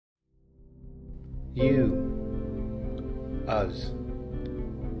You, us,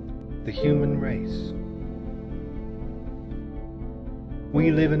 the human race.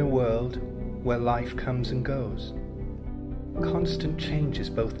 We live in a world where life comes and goes. Constant changes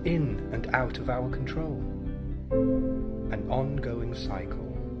both in and out of our control. An ongoing cycle.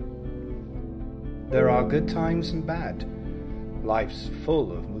 There are good times and bad. Life's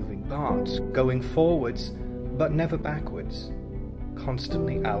full of moving parts, going forwards but never backwards,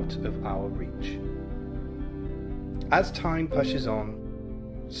 constantly out of our reach. As time pushes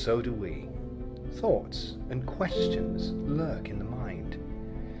on, so do we. Thoughts and questions lurk in the mind.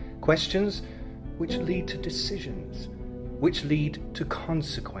 Questions which lead to decisions, which lead to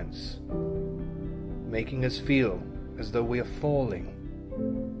consequence, making us feel as though we are falling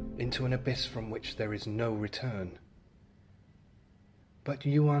into an abyss from which there is no return. But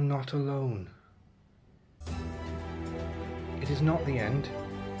you are not alone. It is not the end.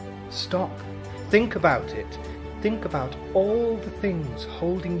 Stop. Think about it. Think about all the things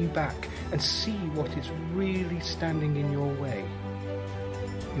holding you back and see what is really standing in your way.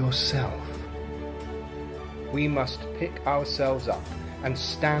 Yourself. We must pick ourselves up and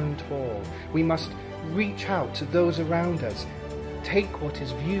stand tall. We must reach out to those around us, take what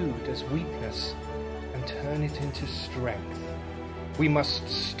is viewed as weakness and turn it into strength. We must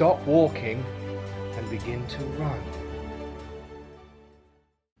stop walking and begin to run.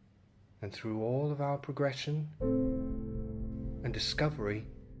 And through all of our progression and discovery,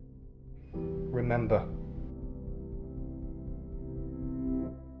 remember,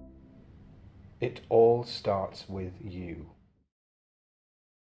 it all starts with you.